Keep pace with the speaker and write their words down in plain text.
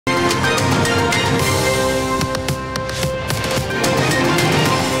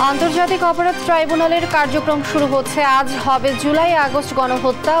আন্তর্জাতিক অপরাধ ট্রাইব্যুনালের কার্যক্রম শুরু হচ্ছে আজ। হবে জুলাই আগস্ট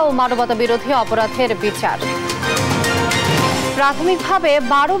গণহত্যা ও মানবতা বিরোধী অপরাধের বিচার। প্রাথমিকভাবে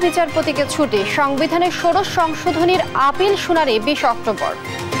 12 বিচারপতিকে ছুটি। সংবিধানের 16 সংশোধনীর আপিল শুনানি 20 অক্টোবর।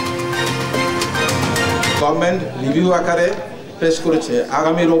 গভর্নমেন্ট রিভিউ আকারে পেশ করেছে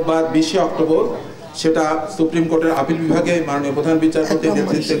আগামী রোববার 20 অক্টোবর। সেটা সুপ্রিম কোর্টের আপিল বিভাগে মাননীয় প্রধান বিচারপতির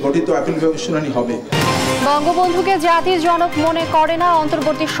নেতৃত্বে গঠিত আপিল বিভাগের শুনানি হবে। বঙ্গবন্ধুকে জাতির জনক মনে করে না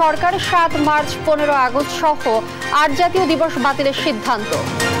অন্তর্বর্তী সরকার। 7 মার্চ 15 আগস্ট সহ 8 জাতীয় দিবস বাতিলের সিদ্ধান্ত।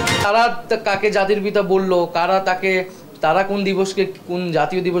 তারা কাকে জাতির পিতা বললো, তারা কোন দিবসকে কোন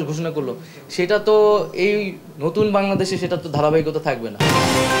জাতীয় দিবস ঘোষণা করলো, সেটা তো এই নতুন বাংলাদেশে সেটা তো ধারাবাহিকতা থাকবে না।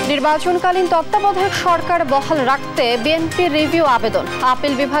 নির্বাচনকালীন তত্ত্বাবধায়ক সরকার বহাল রাখতে বিএনপির রিভিউ আবেদন।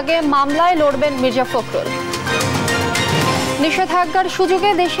 আপিল বিভাগে মামলায় লড়বেন মির্জা ফখরুল। নিষেধাজ্ঞার সুযোগে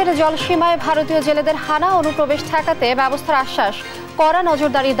দেশের জলসীমায় ভারতীয় জেলেদের হানা অনুপ্রবেশ ঠেকাতে ব্যবস্থার আশ্বাস। কড়া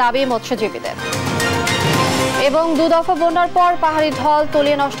নজরদারি দাবি মৎস্যজীবীদের। এবং 2 দফা বন্যার পর পাহাড়ি ঢল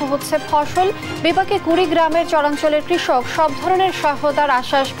তলিয়ে নষ্ট হচ্ছে ফসল। বিপাকে কুড়িগ্রামের চরাঞ্চলের কৃষক। সব ধরনের সহায়তার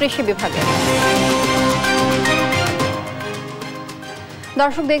আশ্বাস কৃষি বিভাগের।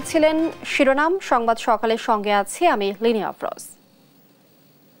 দর্শক দেখছিলেন শিরোনাম সংবাদ সকালের সঙ্গে আছি আমি লিনি আফরোজ।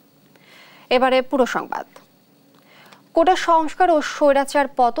 এবারে পুরো সংবাদ। কোটা সংস্কার ও স্বৈরাচার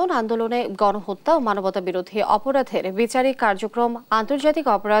পতন আন্দোলনে গণহত্যা ও মানবতা বিরোধী অপরাধের বিচারিক কার্যক্রম আন্তর্জাতিক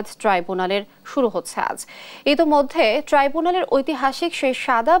অপরাধ ট্রাইব্যুনালের শুরু হচ্ছে আজ। ইতোমধ্যে ট্রাইব্যুনালের ঐতিহাসিক সেই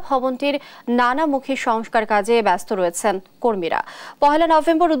সাদা ভবনটির নানামুখী সংস্কার কাজে ব্যস্ত রয়েছেন কর্মীরা। 1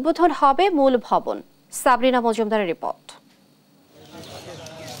 নভেম্বর উদ্বোধন হবে মূল ভবন। সাবরিনা মজুমদারের রিপোর্ট।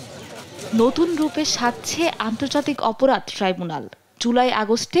 নতুন রূপে সাজছে আন্তর্জাতিক অপরাধ ট্রাইব্যুনাল। জুলাই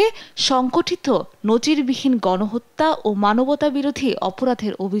আগস্টে সংগঠিত নজিরবিহীন গণহত্যা ও মানবতা বিরোধী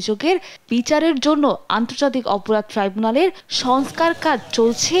অপরাধের অভিযোগের বিচারের জন্য আন্তর্জাতিক অপরাধ ট্রাইব্যুনালের সংস্কার কাজ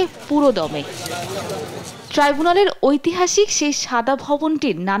চলছে পুরোদমে। ট্রাইব্যুনালের ঐতিহাসিক সেই সাদা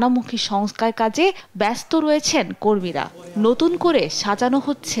ভবনটির নানামুখী সংস্কার কাজে ব্যস্ত রয়েছেন কর্মীরা। নতুন করে সাজানো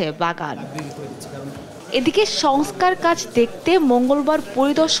হচ্ছে বাগান। এদিকে সংস্কার কাজ দেখতে মঙ্গলবার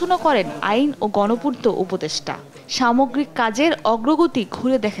পরিদর্শনও করেন আইন ও গণপূর্ত উপদেষ্টা। সামগ্রিক কাজের অগ্রগতি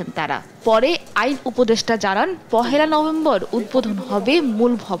ঘুরে দেখেন তারা। পরে আইন উপদেষ্টা জানান 1 নভেম্বর উদ্বোধন হবে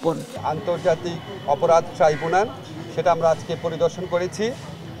মূল ভবন। আন্তর্জাতিক অপরাধ ট্রাইব্যুনাল সেটা আমরা আজকে পরিদর্শন করেছি।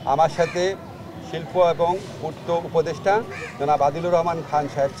 আমার সাথে শিল্প এবং পূর্ত উপদেষ্টা জনাব আদিলুর রহমান খান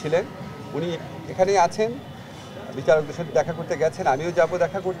সাহেব ছিলেন। উনি এখানেই আছেন, বিচারকদের সাথে দেখা করতে গেছেন, আমিও যাব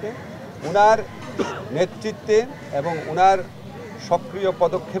দেখা করতে। উনার নেতৃত্বে এবং উনার সক্রিয়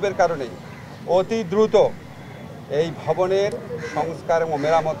পদক্ষেপের কারণে অতি দ্রুত এই ভবনের সংস্কার এবং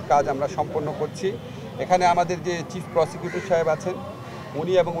মেরামত কাজ আমরা সম্পন্ন করছি। এখানে আমাদের যে চিফ প্রসিকিউটর সাহেব আছেন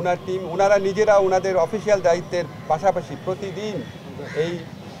উনি এবং উনার টিম, উনারা নিজেরা ওনাদের অফিসিয়াল দায়িত্বের পাশাপাশি প্রতিদিন এই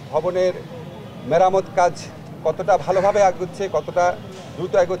ভবনের মেরামত কাজ কতটা ভালোভাবে এগোচ্ছে, কতটা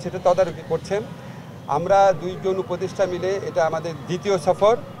দ্রুত এগোচ্ছে এটা তদারকি করছেন। আমরা 2 জন উপদেষ্টা মিলে এটা আমাদের দ্বিতীয়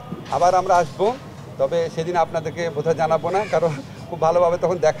সফর। আবার আমরা আসবো, তবে সেদিন আপনাদেরকে বোধহয় জানাবো না, কারণ খুব ভালোভাবে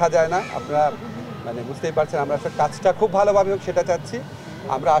তখন দেখা যায় না। আপনারা বুঝতেই পারছেন আমরা কাজটা খুব ভালোভাবে হোক সেটা চাচ্ছি।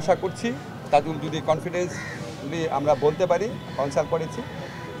 আমরা আশা করছি তাদের যদি কনফিডেন্সলি আমরা বলতে পারি, কনসাল্ট করেছি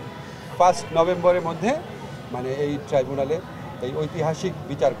 1 নভেম্বরের মধ্যে এই ট্রাইব্যুনালে এই ঐতিহাসিক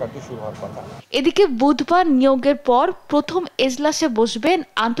বিচার কার্য শুরু হওয়ার কথা। এদিকে বুধবার নিয়োগের পর প্রথম এজলাসে বসবেন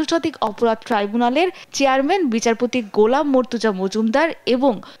আন্তর্জাতিক অপরাধ ট্রাইব্যুনালের চেয়ারম্যান বিচারপতি গোলাম মর্তুজা মজুমদার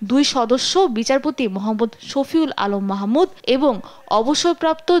এবং 2 সদস্য বিচারপতি মোহাম্মদ শফিউল আলম মাহমুদ এবং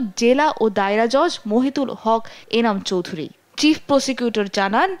অবসরপ্রাপ্ত জেলা ও দায়রা জজ মহিতুল হক এনাম চৌধুরী। চিফ প্রসিকিউটর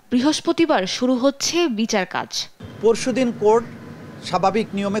জানান বৃহস্পতিবার শুরু হচ্ছে বিচার কাজ। পরশুদিন কোর্ট স্বাভাবিক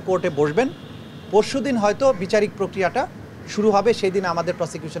নিয়মে কোর্টে বসবেন। পরশুদিন হয়তো বিচারিক প্রক্রিয়াটা শুরু হবে। সেই দিন আমাদের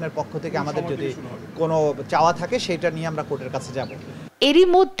প্রসিকিউশনের পক্ষ থেকে আমাদের যদি কোনো চাওয়া থাকে সেটা নিয়ে আমরা কোর্টের কাছে যাব। এরই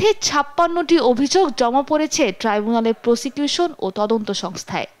মধ্যে 56টি অভিযোগ জমা পড়েছে ট্রাইব্যুনালের প্রসিকিউশন ও তদন্ত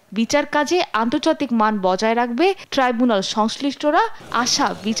সংস্থায়। বিচার কাজে আন্তর্জাতিক মান বজায় রাখবে ট্রাইব্যুনাল সংশ্লিষ্টরা, আশা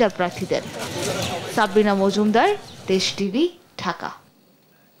বিচার প্রার্থীদের। সাবরিনা মজুমদার, দেশ টিভি, ঢাকা।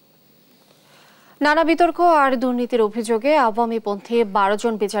 নানা বিতর্ক আর দুর্নীতির অভিযোগে আওয়ামীপন্থী 12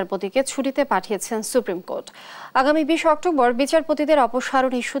 জন বিচারপতিকে ছুটিতে পাঠিয়েছেন সুপ্রিম কোর্ট। আগামী 20 অক্টোবর বিচারপতিদের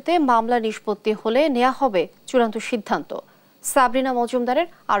অপসারণ ইস্যুতে মামলা নিষ্পত্তি হলে নেওয়া হবে চূড়ান্ত সিদ্ধান্ত। সাবরিনা মজুমদারের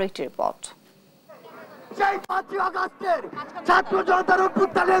আরো একটি রিপোর্ট।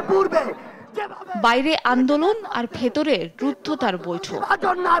 বাইরে আন্দোলন আর ভেতরে রুদ্ধতার বৈঠক।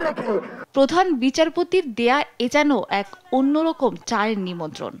 প্রধান বিচারপতির দেয়া এ যেন এক অন্যরকম চায়ের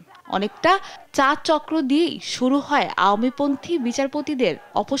নিমন্ত্রণ। অনেকটা চা চক্র দিয়েই শুরু হয় আওয়ামীপন্থী বিচারপতিদের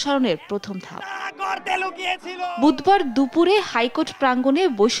অপসারণের প্রথম ধাপ। বুধবার দুপুরে হাইকোর্ট প্রাঙ্গণে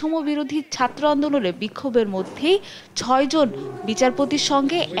বৈষম্য বিরোধী ছাত্র আন্দোলনের বিক্ষোভের মধ্যেই ৬ জন বিচারপতির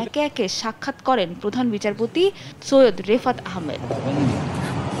সঙ্গে একে একে সাক্ষাৎ করেন প্রধান বিচারপতি সৈয়দ রেফাত আহমেদ।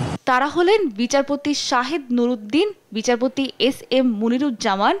 তারা হলেন বিচারপতি শাহেদ নুরুদ্দিন, বিচারপতি এস.এম.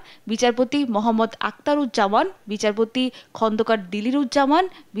 মুনিরুজ্জামান, বিচারপতি মোহাম্মদ আক্তারুজ্জামান, বিচারপতি খন্দকার দিলিরুজ্জামান,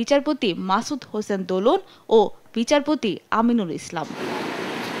 বিচারপতি মাসুদ হোসেন দোলন ও বিচারপতি আমিনুল ইসলাম।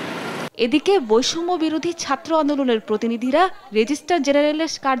 এদিকে বৈষম্য বিরোধী ছাত্র আন্দোলনের প্রতিনিধিরা রেজিস্ট্রার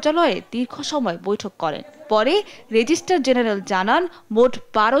জেনারেলের কার্যালয়ে দীর্ঘ সময় বৈঠক করেন। পরে রেজিস্ট্রার জেনারেল জানান, মোট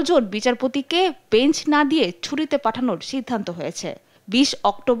 ১২ জন বিচারপতিকে বেঞ্চ না দিয়ে ছুটিতে পাঠানোর সিদ্ধান্ত হয়েছে। ২০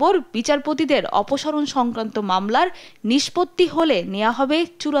 অক্টোবর বিচারপতিদের অপসারণ সংক্রান্ত মামলার নিষ্পত্তি হলে নেওয়া হবে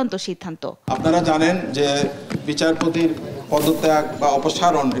চূড়ান্ত সিদ্ধান্ত। আপনারা জানেন যে বিচারপতির পদত্যাগ বা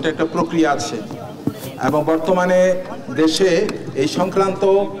অপসারণ এটা একটা প্রক্রিয়া আছে এবং বর্তমানে দেশে এই সংক্রান্ত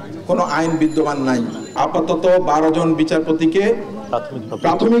কোনো আইন বিদ্যমান নাই। আপাতত ১২ জন বিচারপতিকে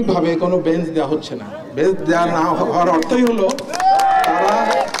প্রাথমিকভাবে কোনো বেঞ্চ দেওয়া হচ্ছে না। বেঞ্চ দেওয়া না হওয়ার অর্থই হলো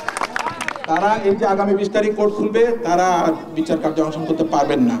তারা এই যে আগামী ২০ তারিখ কোর্ট খুলবে, তারা বিচার কার্য অংশগ্রহণ করতে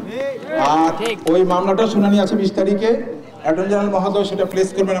পারবেন না। আর ওই মামলাটা শুনানি আছে ২০ তারিখে, অ্যাটর্নি জেনারেল মহোদয় সেটা প্লেস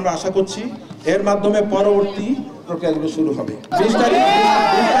করবেন আমরা আশা করছি। এর মাধ্যমে পরবর্তী প্রক্রিয়াগুলো শুরু হবে। ২০ তারিখে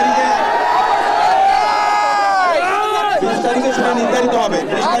সেটা নির্ধারিত হবে।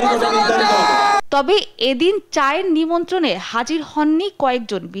 তবে এদিন চায়ের নিমন্ত্রণে হাজির হননি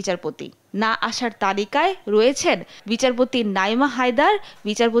কয়েকজন বিচারপতি। না আসার তালিকায় রয়েছেন বিচারপতি নাইমা হায়দার,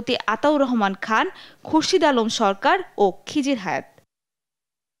 বিচারপতি আতাউর রহমান খান, খুরশিদ আলম সরকার ও খিজির হায়াত।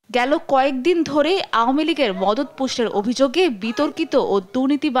 গেল কয়েকদিন ধরে আওয়ামী লীগের মদতপুষ্টের অভিযোগে বিতর্কিত ও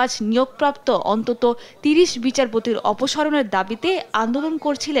দুর্নীতিবাজ নিয়োগপ্রাপ্ত অন্তত ৩০ বিচারপতির অপসারণের দাবিতে আন্দোলন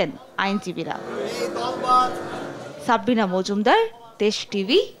করছিলেন আইনজীবীরা। সাবরিনা মজুমদার, দেশ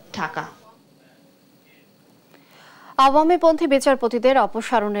টিভি, ঢাকা। আওয়ামীপন্থী বিচারপতিদের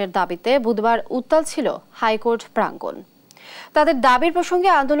অপসারণের দাবিতে বুধবার উত্তাল ছিল হাইকোর্ট প্রাঙ্গণ। তাদের দাবির প্রসঙ্গে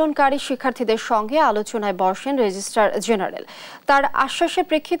আন্দোলনকারী শিক্ষার্থীদের সঙ্গে আলোচনায় বসেন রেজিস্ট্রার জেনারেল। তার আশ্বাসের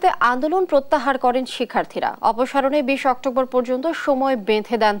প্রেক্ষিতে আন্দোলন প্রত্যাহার করেন শিক্ষার্থীরা। অপসারণে ২০ অক্টোবর পর্যন্ত সময়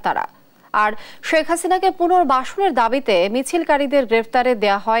বেঁধে দেন তারা। আর শেখ হাসিনাকে পুনর্বাসনের দাবিতে মিছিলকারীদের গ্রেফতারে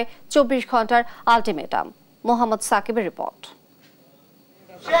দেয়া হয় ২৪ ঘন্টার আলটিমেটাম। মোহাম্মদ সাকিবের রিপোর্ট।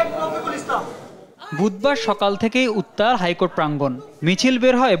 বুধবার সকাল থেকেই উত্তাল হাইকোর্ট প্রাঙ্গণ। মিছিল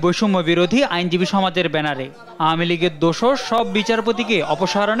বের হয় বৈষম্য বিরোধী আইনজীবী সমাজের ব্যানারে। আওয়ামী লীগের দোষর সব বিচারপতিকে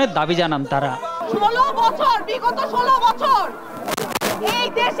অপসারণের দাবি জানান তারা। 16 বছর এই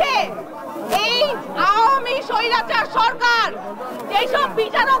দেশে এই আওয়ামী স্বৈরাচার সরকার যেসব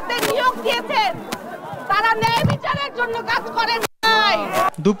বিচারকদের নিয়োগ দিয়েছেন তারা ন্যায় বিচারের জন্য কাজ করেন।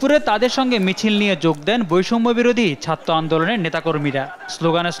 দুপুরে তাদের সঙ্গে মিছিল নিয়ে যোগ দেন বৈষম্য বিরোধী ছাত্র আন্দোলনের নেতাকর্মীরা।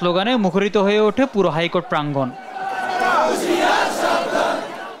 স্লোগানে স্লোগানে মুখরিত হয়ে ওঠে পুরো হাইকোর্ট প্রাঙ্গণ।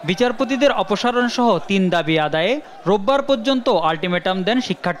 বিচারপতিদের অপসারণ সহ ৩ দাবি আদায়ে রোববার পর্যন্ত আলটিমেটাম দেন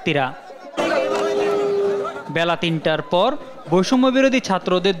শিক্ষার্থীরা। বেলা ৩টার পর বৈষম্য বিরোধী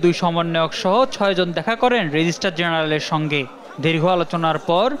ছাত্রদের ২ সমন্বয়ক সহ ৬ জন দেখা করেন রেজিস্ট্রার জেনারেলের সঙ্গে। দীর্ঘ আলোচনার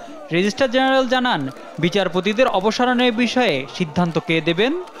পর রেজিস্ট্রার জেনারেল জানান, বিচারপতিদের অপসারণের বিষয়ে সিদ্ধান্ত কে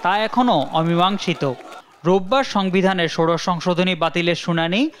দেবেন তা এখনও অমীমাংসিত। রোববার সংবিধানের ১৬ সংশোধনী বাতিলের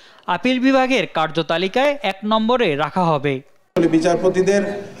শুনানি আপিল বিভাগের কার্যতালিকায় ১ নম্বরে রাখা হবে। বিচারপতিদের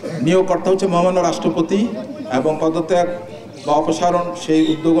নিয়োগকর্তা হচ্ছে মহামান্য রাষ্ট্রপতি এবং পদত্যাগ বা অপসারণ সেই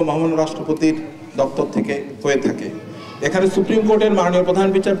উদ্যোগ মহামান্য রাষ্ট্রপতির দপ্তর থেকে হয়ে থাকে। এখানে সুপ্রিম কোর্টের মাননীয় প্রধান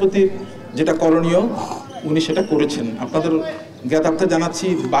বিচারপতি যেটা করণীয় উনি সেটা করেছেন। আপনাদের জ্ঞাতার্থে জানাচ্ছি,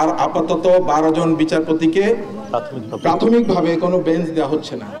 আপাতত ১২ জন বিচারপতিকে প্রাথমিকভাবে কোনো বেঞ্চ দেওয়া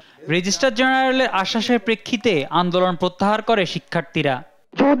হচ্ছে না। রেজিস্ট্রার জেনারেলের আশ্বাসের প্রেক্ষিতে আন্দোলন প্রত্যাহার করে শিক্ষার্থীরা।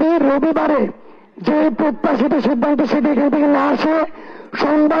 যদি রবিবারে যে প্রত্যাশিত সিদ্ধান্ত সেটি থেকে না আসে,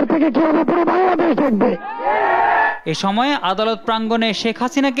 সোমবার থেকে কিভাবে পুরো বাংলাদেশ দেখবে। এ সময় আদালত প্রাঙ্গণে শেখ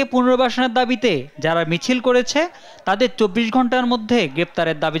হাসিনাকে পুনর্বাসনের দাবিতে যারা মিছিল করেছে তাদের ২৪ ঘন্টার মধ্যে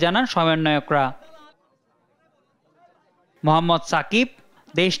গ্রেপ্তারের দাবি জানান সমন্বয়করা। মোহাম্মদ সাকিব,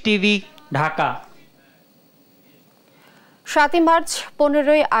 দেশ টিভি, ঢাকা। ৭ই মার্চ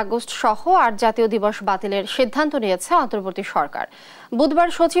 ১৫ই আগস্ট সহ ৮ জাতীয় দিবস বাতিলের সিদ্ধান্ত নিয়েছে অন্তর্বর্তী সরকার। বুধবার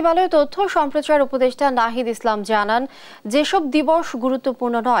সচিবালয়ে তথ্য সম্প্রচার উপদেষ্টা নাহিদ ইসলাম জানান, যেসব দিবস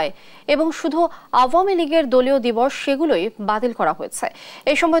গুরুত্বপূর্ণ নয় এবং শুধু আওয়ামী লীগের দলীয় দিবস সেগুলোই বাতিল করা হয়েছে।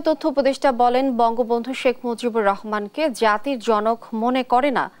 এই সময় তথ্য উপদেষ্টা বলেন, বঙ্গবন্ধু শেখ মুজিবুর রহমানকে জাতির জনক মনে করে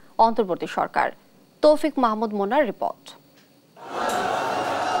না অন্তর্বর্তী সরকার। তৌফিক মাহমুদ মোনার রিপোর্ট।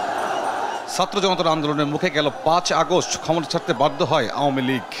 ছাত্র জনতার আন্দোলনের মুখে গেল ৫ আগস্ট ক্ষমতা ছাড়তে বাধ্য হয় আওয়ামী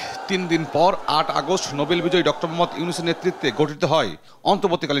লীগ। 3 দিন পর 8 আগস্ট নোবেল বিজয়ী ডক্টর মোহাম্মদ ইউনূসের নেতৃত্বে গঠিত হয়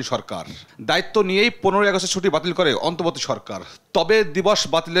অন্তর্বর্তীকালীন সরকার। দায়িত্ব নিয়েই 15 আগস্টের ছুটি বাতিল করে অন্তর্বর্তী সরকার। তবে দিবস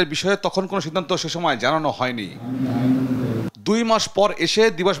বাতিলের বিষয়ে তখন কোনো সিদ্ধান্ত সে সময় জানানো হয়নি। 2 মাস পর এসে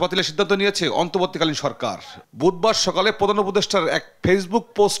দিবস বাতিলের সিদ্ধান্ত নিয়েছে অন্তর্বর্তীকালীন সরকার। বুধবার সকালে প্রধান উপদেষ্টার এক ফেসবুক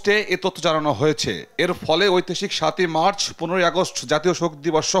পোস্টে এ তথ্য জানানো হয়েছে। এর ফলে ঐতিহাসিক 7 মার্চ, 15 আগস্ট জাতীয় শোক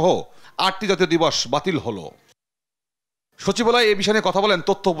দিবস সহ 8টি জাতীয় দিবস বাতিল হলো। সচিবালয়ে এ বিষয়ে কথা বলেন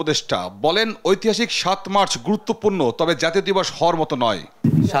তথ্য উপদেষ্টা, বলেন ঐতিহাসিক 7 মার্চ গুরুত্বপূর্ণ, তবে জাতীয় দিবস হওয়ার মতো নয়।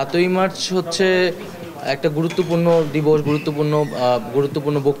 7ই মার্চ হচ্ছে একটা গুরুত্বপূর্ণ দিবস,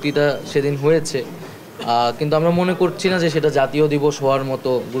 গুরুত্বপূর্ণ বক্তৃতা সেদিন হয়েছে, কিন্তু আমরা মনে করছি না যে সেটা জাতীয় দিবস হওয়ার মতো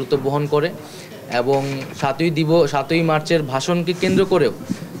গুরুত্ব বহন করে। এবং 7ই মার্চের ভাষণকে কেন্দ্র করেও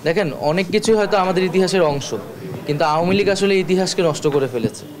দেখেন অনেক কিছুই হয়তো আমাদের ইতিহাসের অংশ, কিন্তু আওয়ামী লীগ আসলে ইতিহাসকে নষ্ট করে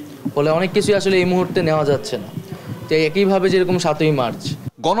ফেলেছে, ফলে অনেক কিছুই আসলে এই মুহূর্তে নেওয়া যাচ্ছে না। তো একইভাবে যেরকম 7ই মার্চ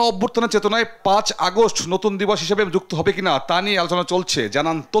গণ অভ্যুত্থানের চেতনায় 5 আগস্ট নতুন দিবস হিসেবে যুক্ত হবে কিনা তা নিয়ে আলোচনা চলছে,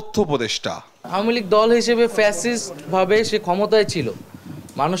 জানান তথ্য উপদেষ্টা। আওয়ামী লীগ দল হিসেবে ফ্যাসিস্ট ভাবে সে ক্ষমতায় ছিল,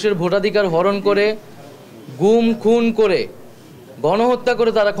 মানুষের ভোটাধিকার হরণ করে, গুম খুন করে, গণহত্যা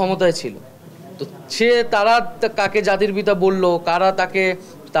করে তারা ক্ষমতায় ছিল। তো তারা কাকে জাতির পিতা বললো,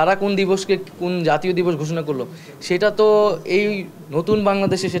 তারা কোন দিবসকে কোন জাতীয় দিবস ঘোষণা করলো, সেটা তো এই নতুন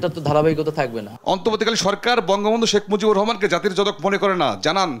বাংলাদেশে সেটা তো ধারাবাহিকতা থাকবে না। অন্তর্বর্তীকালীন সরকার বঙ্গবন্ধু শেখ মুজিবুর রহমানকে জাতির জনক মনে করে না,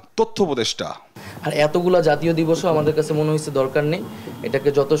 জানান তথ্য উপদেষ্টা। আর এতগুলা জাতীয় দিবসও আমাদের কাছে মনে হয়েছে দরকার নেই, এটাকে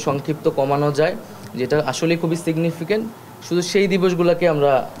যত সংক্ষিপ্ত কমানো যায়, যেটা আসলে খুবই সিগনিফিকেন্ট, শুধু সেই দিবসগুলোকে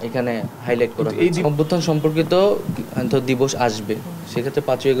আমরা এখানে হাইলাইট করা। এই অভ্যুত্থান সম্পর্কিত দিবস আসবে, সেক্ষেত্রে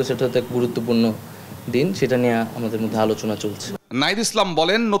 5ই আগস্ট এটা এক গুরুত্বপূর্ণ দিন, সেটা নিয়ে আমাদের মধ্যে আলোচনা চলছে। নাইদ ইসলাম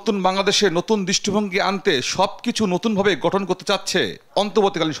বলেন, নতুন বাংলাদেশে নতুন দৃষ্টিভঙ্গি আনতে সবকিছু নতুনভাবে গঠন করতে চাচ্ছে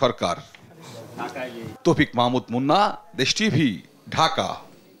অন্তর্বর্তীকালীন সরকার। তৌফিক মাহমুদ মুন্না, দেশ টিভি, ঢাকা।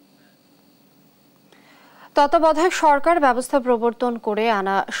 তত্ত্বাবধায়ক সরকার ব্যবস্থা প্রবর্তন করে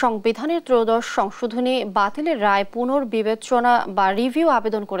আনা সংবিধানের 13 সংশোধনী বাতিলের রায় পুনর্বিবেচনা বা রিভিউ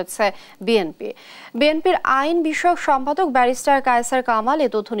আবেদন করেছে বিএনপি। বিএনপির আইন বিষয়ক সম্পাদক ব্যারিস্টার কায়সার কামাল এ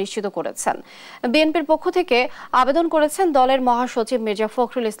তথ্য নিশ্চিত করেছেন। বিএনপির পক্ষ থেকে আবেদন করেছেন দলের মহাসচিব মির্জা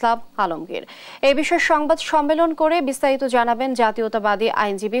ফখরুল ইসলাম আলমগীর। এই বিষয়ে সংবাদ সম্মেলন করে বিস্তারিত জানাবেন জাতীয়তাবাদী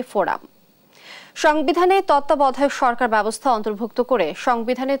আইনজীবী ফোরাম। সংবিধানে তত্ত্বাবধায়ক সরকার ব্যবস্থা অন্তর্ভুক্ত করে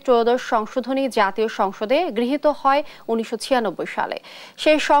সংবিধানের 13 সংশোধনী জাতীয় সংসদে গৃহীত হয় 1996 সালে।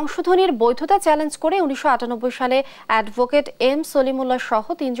 সেই সংশোধনীর বৈধতা চ্যালেঞ্জ করে 1998 সালে অ্যাডভোকেট এম সলিমুল্লাহ সহ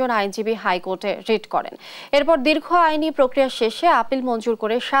 3 জন আইনজীবী হাইকোর্টে রিট করেন। এরপর দীর্ঘ আইনি প্রক্রিয়া শেষে আপিল মঞ্জুর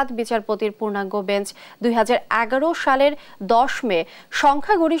করে 7 বিচারপতির পূর্ণাঙ্গ বেঞ্চ 2011 সালের 10 মে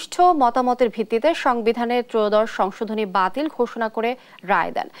সংখ্যাগরিষ্ঠ মতামতের ভিত্তিতে সংবিধানের 13 সংশোধনী বাতিল ঘোষণা করে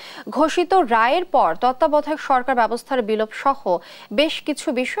রায় দেন। ঘোষিত রায়ের পর তত্ত্বাবধায়ক সরকার ব্যবস্থার বিলোপ সহ বেশ কিছু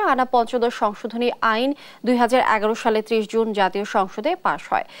বিষয় আনা 15 সংশোধনী আইন 2011 সালে 30 জুন জাতীয় সংসদে পাশ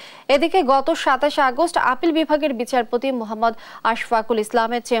হয়। এদিকে গত 27 আগস্ট আপিল বিভাগের বিচারপতি মোহাম্মদ আশফাকুল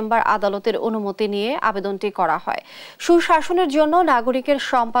ইসলামের চেম্বার আদালতের অনুমতি নিয়ে আবেদনটি করা হয়। সুশাসনের জন্য নাগরিকের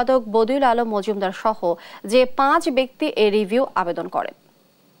সম্পাদক বদিউল আলম মজুমদার সহ যে 5 ব্যক্তি এই রিভিউ আবেদন করেন।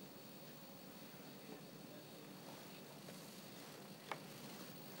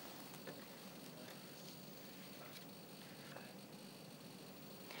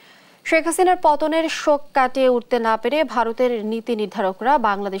 শেখ হাসিনার পতনের শোক কাটিয়ে উঠতে না পেরে ভারতের নীতি নির্ধারকরা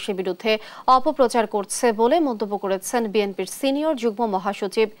বাংলাদেশের বিরুদ্ধে অপপ্রচার করছে বলে মন্তব্য করেছেন বিএনপির সিনিয়র যুগ্ম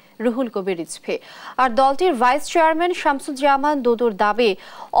মহাসচিব রুহুল কবির রিজভী। আর দলটির ভাইস চেয়ারম্যান শামসুজ্জামান দুদুর দাবি,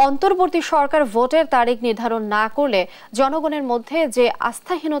 অন্তর্বর্তী সরকার ভোটের তারিখ নির্ধারণ না করলে জনগণের মধ্যে যে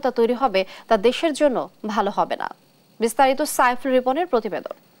আস্থাহীনতা তৈরি হবে তা দেশের জন্য ভালো হবে না। বিস্তারিত সাইফুল রিপনের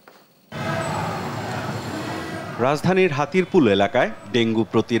প্রতিবেদন। রাজধানীর হাতিরপুল এলাকায় ডেঙ্গু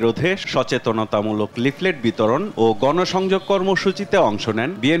প্রতিরোধে সচেতনতামূলক লিফলেট বিতরণ ও গণসংযোগ কর্মসূচিতে অংশ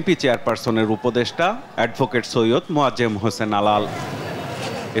নেন বিএনপি চেয়ারপারসনের উপদেষ্টা অ্যাডভোকেট সৈয়দ মোয়াজ্জেম হোসেন আলাল।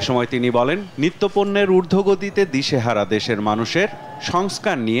 এ সময় তিনি বলেন, নিত্যপণ্যের ঊর্ধ্বগতিতে দিশেহারা দেশের মানুষের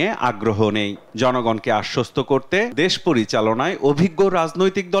সংস্কার নিয়ে আগ্রহ নেই। জনগণকে আশ্বস্ত করতে দেশ পরিচালনায় অভিজ্ঞ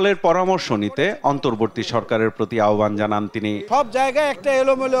রাজনৈতিক দলের পরামর্শ নিতে অন্তর্বর্তী সরকারের প্রতি আহ্বান জানান তিনি। সব জায়গায় একটা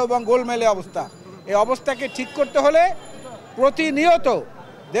এলোমেলো এবং গোলমেলে অবস্থা, এই অবস্থাকে ঠিক করতে হলে প্রতিনিয়ত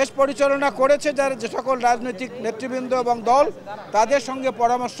দেশ পরিচালনা করেছে যারা যে সকল রাজনৈতিক নেতৃবৃন্দ এবং দল, তাদের সঙ্গে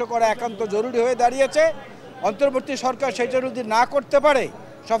পরামর্শ করা একান্ত জরুরি হয়ে দাঁড়িয়েছে। অন্তর্বর্তী সরকার সেটা যদি না করতে পারে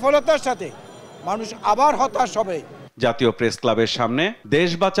সফলতার সাথে, মানুষ আবার হতাশ হবে। জাতীয় প্রেস ক্লাবের সামনে দেশ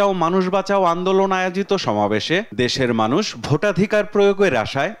বাঁচাও মানুষ বাঁচাও আন্দোলন আয়োজিত সমাবেশে দেশের মানুষ ভোটাধিকার প্রয়োগের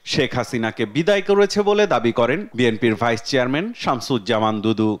আশায় শেখ হাসিনাকে বিদায় করেছে বলে দাবি করেন বিএনপির ভাইস চেয়ারম্যান শামসুজ্জামান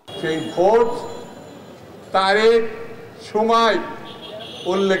দুদু। সেই ভোট তারিখ সময়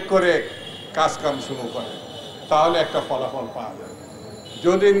উল্লেখ করে কাজকাম শুরু করেন, তাহলে একটা ফলাফল পাওয়া যাবে।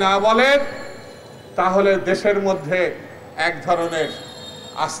 যদি না বলেন তাহলে দেশের মধ্যে এক ধরনের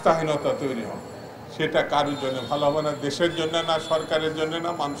আস্থাহীনতা তৈরি হবে। সেটা কারোর জন্য ভালো হবে না, দেশের জন্য না, সরকারের জন্য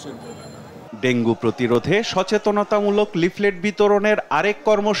না, মানুষের জন্য না। ডেঙ্গু প্রতিরোধে সচেতনতামূলক লিফলেট বিতরণের আরেক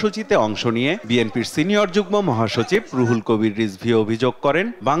কর্মসূচিতে অংশ নিয়ে বিএনপির সিনিয়র যুগ্ম মহাসচিব রুহুল কবির রিজভী অভিযোগ করেন,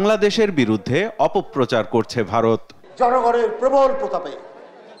 বাংলাদেশের বিরুদ্ধে অপপ্রচার করছে ভারত। জনগণের প্রবল প্রতাপে,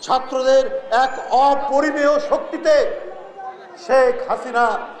 ছাত্রদের এক অপরিমেয় শক্তিতে শেখ হাসিনা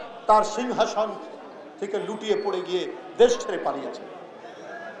তার সিংহাসন থেকে লুটিয়ে পড়ে গিয়ে দেশ ছেড়ে পালিয়েছে।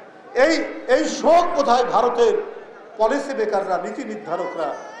 এই শোক বোধহয় ভারতের পলিসি মেকাররা, নীতি নির্ধারকরা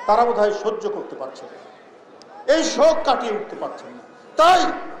তারা বোধহয় সহ্য করতে পারছে না, এই শোক কাটিয়ে উঠতে পারছেন না। তাই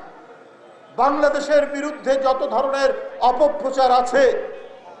বাংলাদেশের বিরুদ্ধে যত ধরনের অপপ্রচার আছে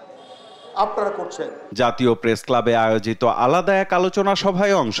আপনারা করছেন। জাতীয় প্রেস ক্লাবে আয়োজিত আলাদা এক আলোচনা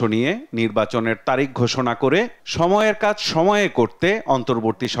সভায় অংশ নিয়ে নির্বাচনের তারিখ ঘোষণা করে সময়ের কাজ সময়ে করতে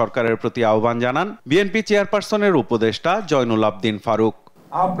অন্তর্বর্তী সরকারের প্রতি আহ্বান জানান বিএনপি চেয়ারপারসনের উপদেষ্টা জয়নুল আবদিন ফারুক।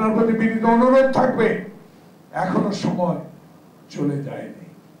 আপনার প্রতি বিনীত অনুরোধ থাকবে, এখনো সময় চলে যায়নি,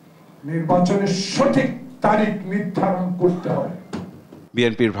 নির্বাচনের সঠিক তারিখ নির্ধারণ করতে হবে।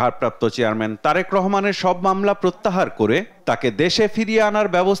 বিএনপির ভারপ্রাপ্ত চেয়ারম্যান তারেক রহমানের সব মামলা প্রত্যাহার করে তাকে দেশে ফিরিয়ে আনার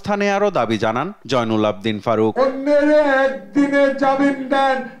ব্যবস্থা নেওয়ারও দাবি জানান জয়নুল আবদিন ফারুক। অন্যের একদিনে জামিন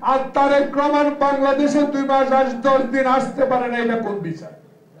দেন আর তারেক রহমান বাংলাদেশে 2 মাস 10 দিন আসতে পারে না, এটা কোন বিচার?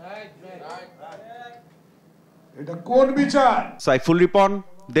 এটা কোন বিচার? সাইফুল রিপন,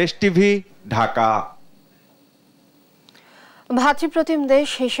 দেশ টিভি, ঢাকা। ভাতৃপ্রতিম দেশ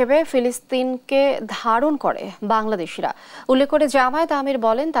হিসেবে ফিলিস্তিনকে ধারণ করে বাংলাদেশিরা উল্লেখ করে জামায়াত আমির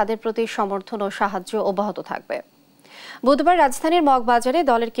বলেন, তাদের প্রতি সমর্থন ও সাহায্য অব্যাহত থাকবে। বুধবার রাজধানীর মগবাজারে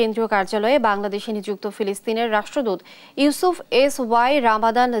দলের কেন্দ্রীয় কার্যালয়ে বাংলাদেশে নিযুক্ত ফিলিস্তিনের রাষ্ট্রদূত ইউসুফ এস.ওয়াই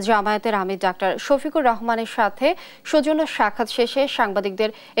রামাদান জামায়াতের আমির ডাক্তার শফিকুর রহমানের সাথে সৌজন্য সাক্ষাৎ শেষে সাংবাদিকদের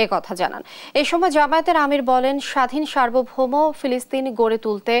একথা জানান। এ সময় জামায়াতের আমির বলেন, স্বাধীন সার্বভৌম ফিলিস্তিন গড়ে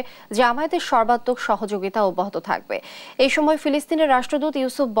তুলতে জামায়াতের সর্বাত্মক সহযোগিতা অব্যাহত থাকবে। এই সময় ফিলিস্তিনের রাষ্ট্রদূত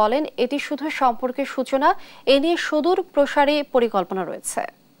ইউসুফ বলেন, এটি শুধু সম্পর্কের সূচনা, এ নিয়ে সুদূর প্রসারী পরিকল্পনা রয়েছে।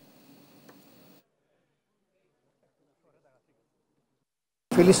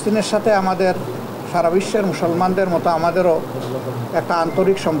 ফিলিস্তিনের সাথে আমাদের সারা বিশ্বের মুসলমানদের মতো আমাদেরও একটা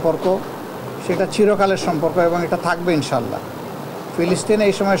আন্তরিক সম্পর্ক, সেটা চিরকালের সম্পর্ক এবং এটা থাকবে ইনশাল্লাহ। ফিলিস্তিন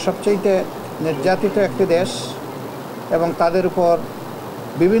এই সময় সবচেয়ে নির্যাতিত একটি দেশ এবং তাদের উপর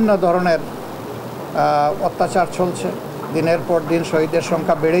বিভিন্ন ধরনের অত্যাচার চলছে, দিনের পর দিন শহীদের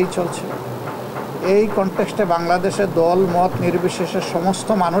সংখ্যা বেড়েই চলছে। এই কনটেক্সটে বাংলাদেশের দল মত নির্বিশেষে সমস্ত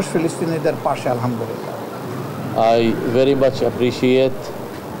মানুষ ফিলিস্তিনিদের পাশে আলহামদুলিল্লাহ। I very much appreciate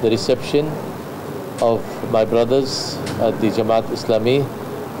the reception of my brothers at the Jamaat Islami,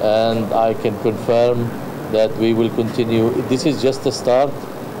 and I can confirm that we will continue. This is just a start,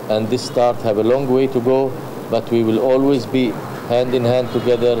 and this start have a long way to go, but we will always be hand in hand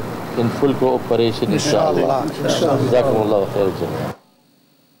together in full cooperation, inshallah. Jazakumullahu khairan.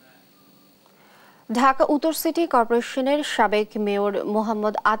 Dhaka উত্তর city কর্পোরেশনের সাবেক mayor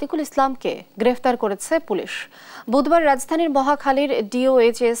Mohammad Atikul ইসলামকে গ্রেফতার করেছে police. বুধবার রাজধানীর মহাখালীর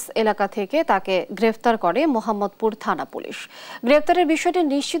DOHS এলাকা থেকে তাকে গ্রেফতার করে মোহাম্মদপুর থানা পুলিশ। গ্রেফতারের বিষয়টি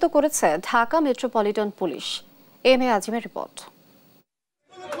নিশ্চিত করেছে Dhaka metropolitan police. M A আজিমের report.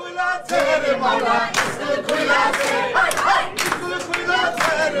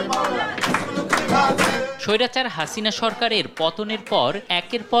 স্বৈরাচার হাসিনা সরকারের পতনের পর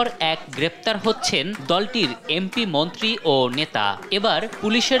একের পর এক গ্রেপ্তার হচ্ছেন দলটির এমপি, মন্ত্রী ও নেতা। এবার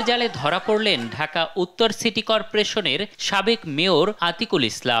পুলিশের জালে ধরা পড়লেন ঢাকা উত্তর সিটি কর্পোরেশনের সাবেক মেয়র আতিকুল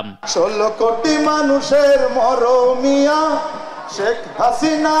ইসলাম। 16 কোটি মানুষের মরমিয়া শেখ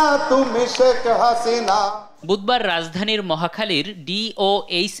হাসিনা, তুমি শেখ হাসিনা। বুধবার রাজধানীর মহাখালীর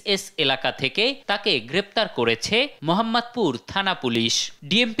ডিওএইচএস এলাকা থেকে তাকে গ্রেপ্তার করেছে মোহাম্মদপুর থানা পুলিশ।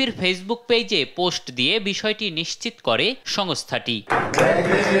 ডিএমপির ফেসবুক পেজে পোস্ট দিয়ে বিষয়টি নিশ্চিত করে সংস্থাটি।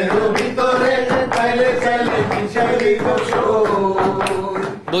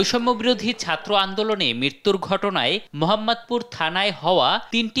 বৈষম্য বিরোধী ছাত্র আন্দোলনে মৃত্যুর ঘটনায় মোহাম্মদপুর থানায় হওয়া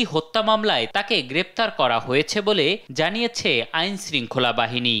 3টি হত্যা মামলায় তাকে গ্রেপ্তার করা হয়েছে বলে জানিয়েছে আইন শৃঙ্খলা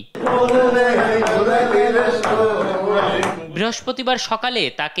বাহিনী। বৃহস্পতিবার সকালে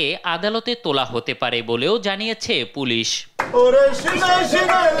তাকে আদালতে তোলা হতে পারে বলেও জানিয়েছে পুলিশ।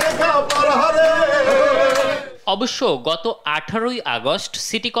 অবশ্য গত 18ই আগস্ট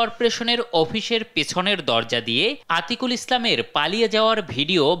সিটি কর্পোরেশনের অফিসের পেছনের দরজা দিয়ে আতিকুল ইসলামের পালিয়ে যাওয়ার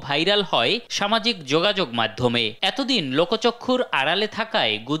ভিডিও ভাইরাল হয় সামাজিক যোগাযোগ মাধ্যমে। এতদিন লোকচক্ষুর আড়ালে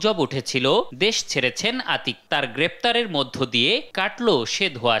থাকায় গুজব উঠেছিল দেশ ছেড়েছেন আতিক। তার গ্রেপ্তারের মধ্য দিয়ে কাটল সে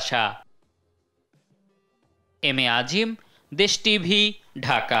ধোঁয়াশা। এম এ আজিম, দেশ টিভি,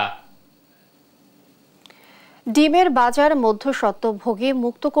 ঢাকা। ডিমের বাজার মধ্যস্বত্বভোগী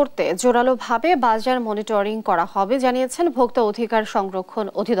মুক্ত করতে জোরালোভাবে বাজার মনিটরিং করা হবে জানিয়েছেন ভোক্তা অধিকার সংরক্ষণ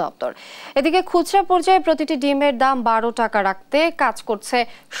অধিদপ্তর। এদিকে খুচরা পর্যায়ে প্রতিটি ডিমের দাম 12 টাকা রাখতে কাজ করছে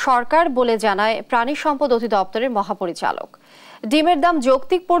সরকার বলে জানায় প্রাণী সম্পদ অধিদপ্তরের মহাপরিচালক। ডিমের দাম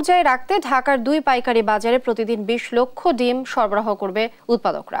যৌক্তিক পর্যায়ে রাখতে ঢাকার 2 পাইকারি বাজারে প্রতিদিন 20 লক্ষ ডিম সরবরাহ করবে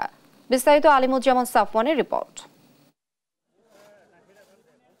উৎপাদকরা। বিস্তারিত আলিমুজ্জামান সাফওয়ানের রিপোর্ট।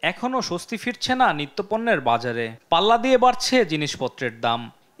 এখনো স্বস্তি ফিরছে না নিত্যপণ্যের বাজারে, পাল্লা দিয়ে বাড়ছে জিনিসপত্রের দাম।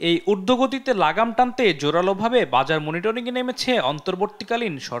 এই ঊর্ধ্বগতিতে লাগাম টানতে জোরালোভাবে বাজার মনিটরিংয়ে নেমেছে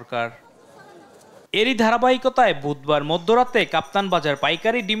অন্তর্বর্তীকালীন সরকার। এরই ধারাবাহিকতায় বুধবার মধ্যরাতে কাপ্তান বাজার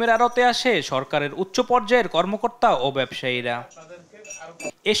পাইকারি ডিমের আড়তে আসে সরকারের উচ্চ পর্যায়ের কর্মকর্তা ও ব্যবসায়ীরা।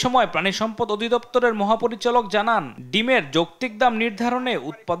 এ সময় প্রাণী সম্পদ অধিদপ্তরের মহাপরিচালক জানান, ডিমের যৌক্তিক দাম নির্ধারণে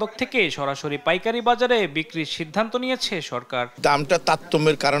উৎপাদক থেকে সরাসরি পাইকারি বাজারে বিক্রির সিদ্ধান্ত নিয়েছে সরকার। দামটা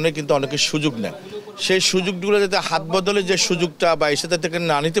তারতম্যের কারণে কিন্তু অনেকে সুযোগ নেয়, সেই সুযোগগুলো যাতে হাত বদলে যে সুযোগটা বা এসে থেকে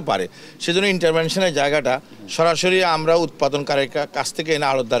না নিতে পারে, সেজন্য ইন্টারভেনশনের জায়গাটা সরাসরি আমরা উৎপাদনকারীর কাছ থেকে এনে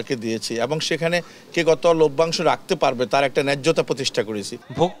আড়তদারকে দিয়েছি এবং সেখানে কে কত লভ্যাংশ রাখতে পারবে তার একটা ন্যায্যতা প্রতিষ্ঠা করেছি।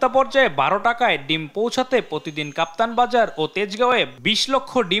 ভোক্তা পর্যায়ে 12 টাকায় ডিম পৌঁছাতে প্রতিদিন কাপ্তান বাজার ও তেজগাঁওয়ে 20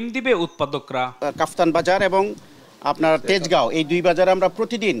 লক্ষ ডিম দিবে উৎপাদকরা। কাপ্তান বাজার এবং আপনার তেজগাঁও এই 2 বাজারে আমরা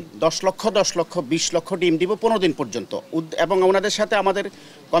প্রতিদিন 10 লক্ষ 20 লক্ষ ডিম দিব 15 দিন পর্যন্ত। এবং ওনাদের সাথে আমাদের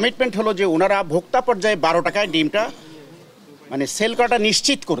কমিটমেন্ট হলো যে ওনারা ভোক্তা পর্যায়ে 12 টাকায় ডিমটা মানে সেল করাটা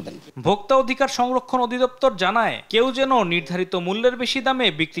নিশ্চিত করবেন। ভোক্তা অধিকার সংরক্ষণ অধিদপ্তর জানায়, কেউ যেন নির্ধারিত মূল্যের বেশি দামে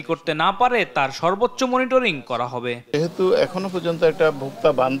বিক্রি করতে না পারে তার সর্বোচ্চ মনিটরিং করা হবে। যেহেতু এখনো পর্যন্ত একটা ভোক্তা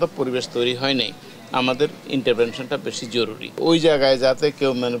বান্ধব পরিবেশ তৈরি হয়নি, আমাদের ইন্টারভেনশনটা বেশি জরুরি। ওই জায়গায় যাতে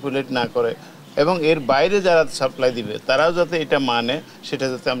কেউ ম্যানিপুলেট না করে এবং এর বাইরে যারা সাপ্লাই দিবে তারাও যাতে এটা মানে, সেটা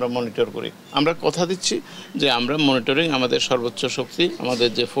যাতে আমরা মনিটর করি। আমরা কথা দিচ্ছি যে আমরা মনিটরিং আমাদের সর্বোচ্চ শক্তি, আমাদের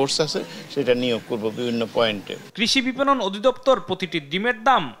যে ফোর্স আছে সেটা নিয়োগ করব বিভিন্ন পয়েন্টে। কৃষি বিপণন অধিদপ্তর প্রতিটি ডিমের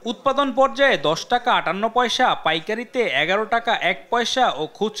দাম উৎপাদন পর্যায়ে 10 টাকা 58 পয়সা, পাইকারিতে 11 টাকা 1 পয়সা ও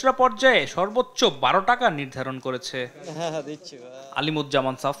খুচরা পর্যায়ে সর্বোচ্চ 12 টাকা নির্ধারণ করেছে।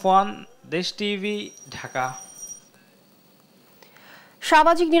 আলিমুজ্জামান সাফওয়ান, দেশ টিভি, ঢাকা।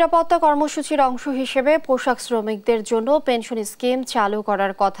 সামাজিক নিরাপত্তা কর্মসূচির অংশ হিসেবে পোশাক শ্রমিকদের জন্য পেনশন স্কিম চালু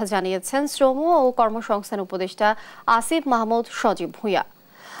করার কথা জানিয়েছেন শ্রম ও কর্মসংস্থান উপদেষ্টা আসিফ মাহমুদ সজীব ভূঁইয়া।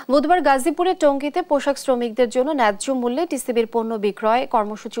 বুধবার গাজীপুরের টঙ্গীতে পোশাক শ্রমিকদের জন্য ন্যায্য মূল্যে টিসিবির পণ্য বিক্রয়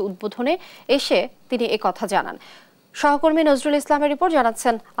কর্মসূচি উদ্বোধনে এসে তিনি একথা জানান। সহকর্মী নজরুল ইসলামের রিপোর্ট,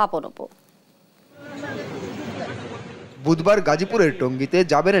 জানাচ্ছেন আপন অপু। বুধবার গাজীপুরের টঙ্গীতে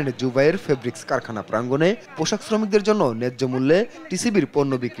জাবেরেন জুবাইর ফেব্রিক্স কারখানা প্রাঙ্গণে পোশাক শ্রমিকদের জন্য ন্যায্য মূল্যে টিসিবির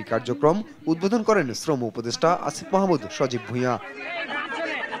পণ্য বিক্রি কার্যক্রম উদ্বোধন করেন শ্রম উপদেষ্টা আসিফ মাহমুদ সজীব ভূঁইয়া।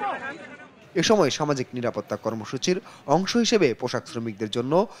 এ সময় সামাজিক নিরাপত্তা কর্মসূচির অংশ হিসেবে পোশাক শ্রমিকদের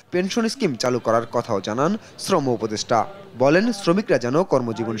জন্য পেনশন স্কিম চালু করার কথাও জানান শ্রম উপদেষ্টা। বলেন, শ্রমিকরা যেন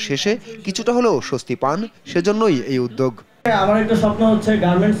কর্মজীবন শেষে কিছুটা হলেও স্বস্তি পান, সেজন্যই এই উদ্যোগ। আমার একটা স্বপ্ন হচ্ছে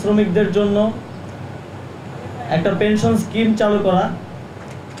গার্মেন্টস শ্রমিকদের জন্য একটা পেনশন স্কিম চালু করা,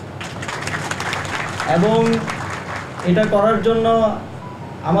 এবং এটা করার জন্য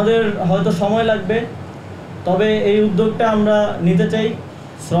আমাদের হয়তো সময় লাগবে, তবে এই উদ্যোগটা আমরা নিতে চাই।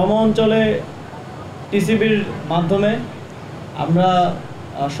 শ্রম অঞ্চলে টিসিবির মাধ্যমে আমরা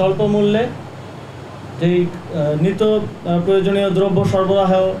স্বল্প মূল্যে যেই নিত্য প্রয়োজনীয় দ্রব্য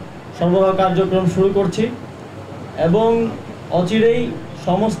সরবরাহ কার্যক্রম শুরু করছি এবং অচিরেই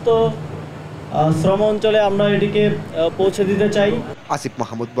সমস্ত শ্রম অঞ্চলে আমরা এটিকে পৌঁছে দিতে চাই। আসিফ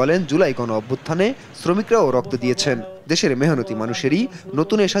মাহমুদ বলেন, জুলাই গণ অভ্যুত্থানে শ্রমিকরাও রক্ত দিয়েছেন। দেশের মেহনতি মানুষেরই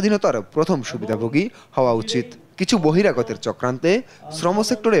নতুন স্বাধীনতার প্রথম সুবিধাভোগী হওয়া উচিত। কিছু বহিরাগতের চক্রান্তে শ্রম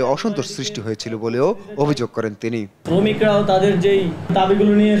সেক্টরে অসন্তোষ সৃষ্টি হয়েছিল বলেও অভিযোগ করেন তিনি। শ্রমিকরাও তাদের যেই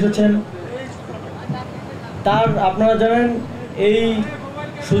দাবিগুলো নিয়ে এসেছেন, তার আপনারা জানেন এই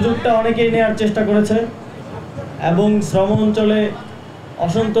সুযোগটা অনেকেই নেওয়ার চেষ্টা করেছে এবং শ্রম অঞ্চলে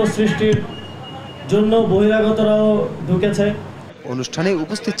অসন্তোষ সৃষ্টির জন্য বহিরাগতরাও ঢুকেছে। অনুষ্ঠানে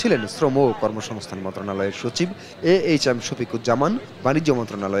উপস্থিত ছিলেন শ্রম ও কর্মসংস্থান মন্ত্রণালয়ের সচিব AHM শফিকুজ্জামান, বাণিজ্য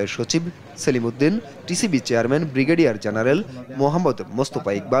মন্ত্রণালয়ের সচিব Selim Uddin, TCB chairman brigadier general Mohammad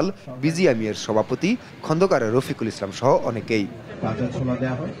Mostafa Iqbal, বিজিএমইএর সভাপতি খন্দকার রফিকুল ইসলাম সহ অনেকেই।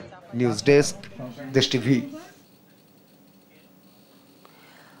 নিউজ ডেস্ক, দেশ টিভি।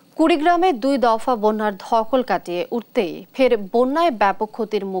 কুড়িগ্রামে 2 দফা বন্যার ধকল কাটিয়ে উঠতেই ফের বন্যায় ব্যাপক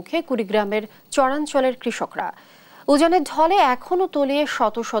ক্ষতির মুখে কুড়িগ্রামের চরাঞ্চলের কৃষকরা। উজানের ঢলে এখনও তলিয়ে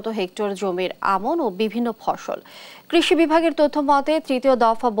শত শত হেক্টর জমির আমন ও বিভিন্ন ফসল। কৃষি বিভাগের তথ্য মতে 3য়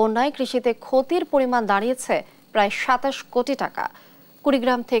দফা বন্যায় কৃষিতে ক্ষতির পরিমাণ দাঁড়িয়েছে প্রায় 27 কোটি টাকা।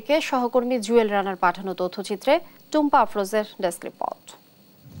 কুড়িগ্রাম থেকে সহকর্মী জুয়েল রানার পাঠানো তথ্যচিত্রে টুম্পা আফরোজের ডেস্ক রিপোর্ট।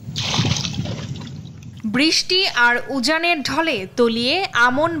 বৃষ্টি আর উজানের ঢলে তলিয়ে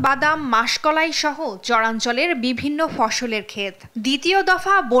আমন, বাদাম, মাসকলাই সহ চরাঞ্চলের বিভিন্ন ফসলের ক্ষেত। 2য়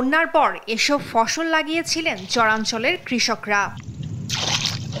দফা বন্যার পর এসব ফসল লাগিয়েছিলেন চরাঞ্চলের কৃষকরা।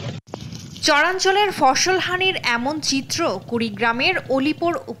 চরাঞ্চলের ফসলহানির এমন চিত্র কুড়িগ্রামের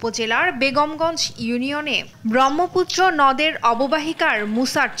অলিপুর উপজেলার বেগমগঞ্জ ইউনিয়নে ব্রহ্মপুত্র নদের অববাহিকার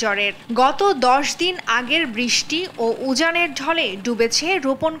মুসারচরের। গত 10 দিন আগের বৃষ্টি ও উজানের ঢলে ডুবেছে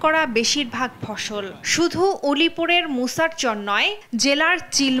রোপণ করা বেশিরভাগ ফসল। শুধু অলিপুরের মুসারচর নয়, জেলার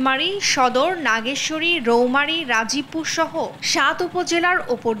চিলমারি, সদর, নাগেশ্বরী, রৌমারী, রাজীবপুর সহ 7 উপজেলার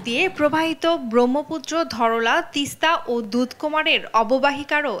ওপর দিয়ে প্রবাহিত ব্রহ্মপুত্র, ধরলা, তিস্তা ও দুধকুমারের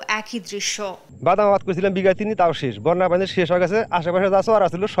অববাহিকারও একই দৃশ্য। বাদাম আবাদ করেছিলাম বিঘা 3, তাও শেষ। বন্যা পানি শেষ হয়ে গেছে, আশেপাশে যা চর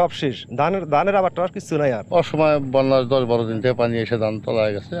আছিল সব শেষ। ধানের আবাদটা আর কিছু নাই। আর অসময় বন্যার 10-12 দিন থেকে পানি এসে ধান তোলা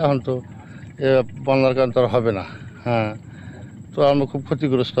হয়ে গেছে। এখন তো বন্যার কারণে তো হবে না। তো আমরা খুব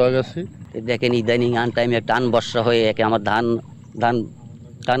ক্ষতিগ্রস্ত হয়ে গেছি। দেখেন ইদানিং আন টাইমে টান বর্ষা হয়ে একে আমার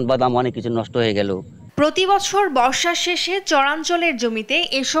ধান বাদাম অনেক কিছু নষ্ট হয়ে গেল। প্রতি বছর বর্ষার শেষে চরাঞ্চলের জমিতে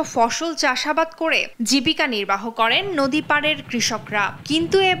এসব ফসল চাষাবাদ করে জীবিকা নির্বাহ করেন নদী পাড়ের কৃষকরা।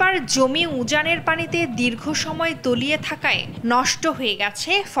 কিন্তু এবার জমি উজানের পানিতে দীর্ঘ সময় তলিয়ে থাকায় নষ্ট হয়ে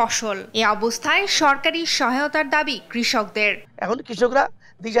গেছে ফসল। এ অবস্থায় সরকারি সহায়তার দাবি কৃষকদের। এখন কৃষকরা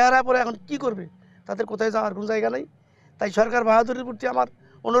দিশাহারা পরে এখন কি করবে? তাদের কোথায় যাওয়ার কোনো জায়গা নেই। তাই সরকার বাহাদুরের প্রতি আমার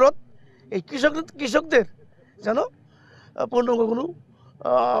অনুরোধ, এই কৃষকদের যেন পূর্ণাঙ্গ কোনো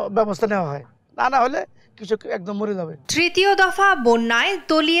ব্যবস্থা নেওয়া হয়, না হলে কৃষক একদম মরে যাবে। 3য় দফা বন্যায়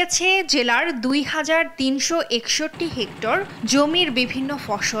তলিয়েছে জেলার 2361 হেক্টর জমির বিভিন্ন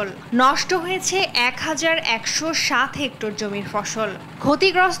ফসল। নষ্ট হয়েছে 1107 হেক্টর জমির ফসল।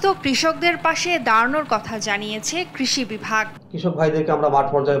 ক্ষতিগ্রস্ত কৃষকদের পাশে দাঁড়ানোর কথা জানিয়েছে কৃষি বিভাগ। কৃষক ভাইদেরকে আমরা মাঠ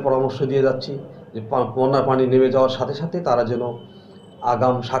পর্যায়ে পরামর্শ দিয়ে যাচ্ছি যে বন্যার পানি নেমে যাওয়ার সাথে সাথে তারা যেন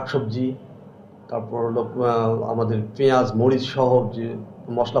আগাম শাকসবজি, তারপর আমাদের পেঁয়াজ, মরিচ সহ যে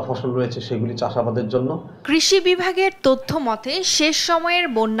মশলা ফসল রয়েছে সেগুলি চাষাবাদের জন্য। কৃষি বিভাগের তথ্য মতে শেষ সময়ের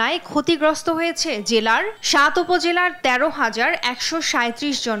বন্যায় ক্ষতিগ্রস্ত হয়েছে জেলার 7 উপজেলার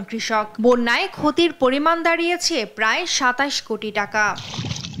 13,137 জন কৃষক। বন্যায় ক্ষতির পরিমাণ দাঁড়িয়েছে প্রায় 27 কোটি টাকা।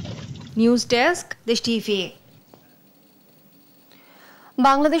 নিউজ ডেস্ক, দেশ টিভি।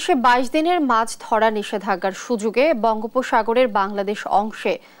 বাংলাদেশে 22 দিনের মাছ ধরা নিষেধাজ্ঞার সুযোগে বঙ্গোপসাগরের বাংলাদেশ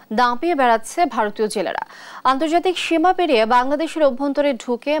অংশে দাপিয়ে বেড়াচ্ছে ভারতীয় জেলেরা। আন্তর্জাতিক সীমা পেরিয়ে বাংলাদেশের অভ্যন্তরে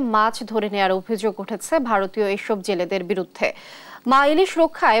ঢুকে মাছ ধরে নেওয়ার অভিযোগ উঠেছে ভারতীয় এসব জেলেদের বিরুদ্ধে। মা ইলিশ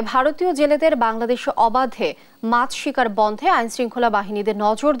রক্ষায় ভারতীয় জেলেদের বাংলাদেশে অবাধে মাছ শিকার বন্ধে আইনশৃঙ্খলা বাহিনীদের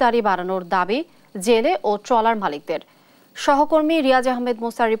নজরদারি বাড়ানোর দাবি জেলে ও ট্রলার মালিকদের। সহকর্মী রিয়াজ আহমেদ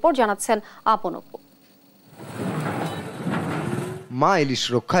মুসার রিপোর্ট জানাচ্ছেন আপন অপু। মা ইলিশ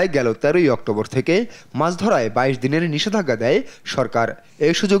রক্ষায় গেল 13ই অক্টোবর থেকে মাছ ধরায় 22 দিনের নিষেধাজ্ঞা দেয় সরকার।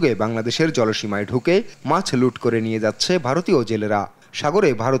 এই সুযোগে বাংলাদেশের জলসীমায় ঢুকে মাছ লুট করে নিয়ে যাচ্ছে ভারতীয় জেলেরা। সাগরে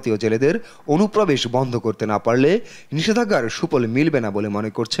ভারতীয় জেলেদের অনুপ্রবেশ বন্ধ করতে না পারলে নিষেধাজ্ঞার সুফল মিলবে না বলে মনে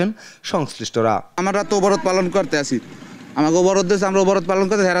করছেন সংশ্লিষ্টরা। আমরা তো অবরোধ পালন করতে আছি, আমাকে অবরোধ দিয়েছে, আমরা অবরোধ পালন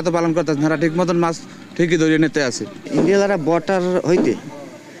করতে, হেরা তো পালন করতে, হেরা ঠিক মতন মাছ ঠিকই ধরিয়ে নিতে আছে। ইন্ডিয়ারা বর্ডার হইতে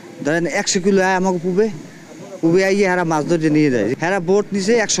ধরেন 100 কিলো আমাকে পুবে আইয়ে হেরা মাছ ধরে নিয়ে যায়। হেরা বোট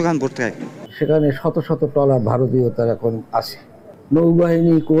নিচে 100 খান বোট খায়। সেখানে শত শত ট্রলার ভারতীয় তারা এখন আছে।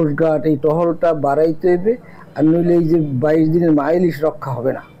 নৌবাহিনী, কোস্টগার্ড এই টহলটা বাড়াইতে হবে, আর নইলে এই যে 22 দিনের মা ইলিশ রক্ষা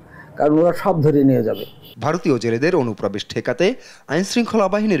হবে না, কারণ ওরা সব ধরে নিয়ে যাবে। ভারতীয় জেলেদের অনুপ্রবেশ ঠেকাতে আইনশৃঙ্খলা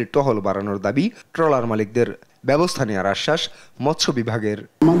বাহিনীর টহল বাড়ানোর দাবি ট্রলার মালিকদের। ব্যবস্থা নেওয়ার আশ্বাস মৎস্য বিভাগের।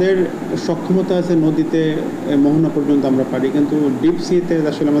 আমাদের সক্ষমতা আছে নদীতে মোহনা পর্যন্ত আমরা পারি, কিন্তু ডিপ সিতে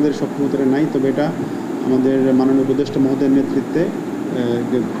আসলে আমাদের সক্ষমতাটা নাই। তবে এটা আমাদের মাননীয় উপদেষ্টা মহোদয়ের নেতৃত্বে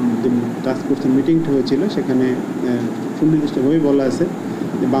যে টাস্ক ফোর্সের মিটিংটা হয়েছিল সেখানে সুনির্দিষ্টভাবে বলা আছে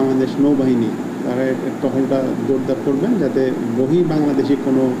যে বাংলাদেশ নৌবাহিনী তারা টহলটা জোরদার করবেন যাতে বহি বাংলাদেশি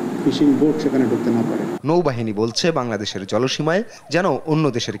কোনো ফিশিং বোট সেখানে ঢুকতে না পারে। নৌবাহিনী বলছে বাংলাদেশের জলসীমায় যেন অন্য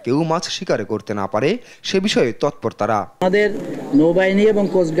দেশের কেউ মাছ শিকার করতে না পারে সে বিষয়ে তৎপর তারা। আমাদের নৌবাহিনী এবং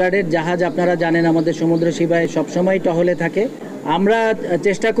কোস্টগার্ডের জাহাজ আপনারা জানেন আমাদের সমুদ্র সীমায় সবসময় টহলে থাকে। আমরা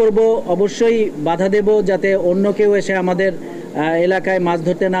চেষ্টা করব, অবশ্যই বাধা দেব যাতে অন্য কেউ এসে আমাদের এলাকায় মাছ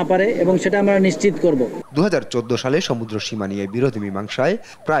ধরতে না পারে এবং সেটা আমরা নিশ্চিত করব। 2014 সালে সমুদ্র সীমা নিয়ে বিরোধী মীমাংসায়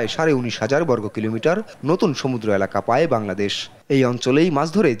প্রায় 19,500 বর্গ কিলোমিটার নতুন সমুদ্র এলাকা পায় বাংলাদেশ। এই অঞ্চলেই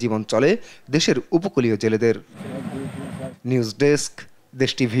মাছ ধরে জীবন চলে দেশের উপকূলীয় জেলেদের। নিউজ ডেস্ক,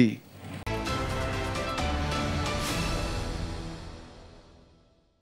 দেশ টিভি।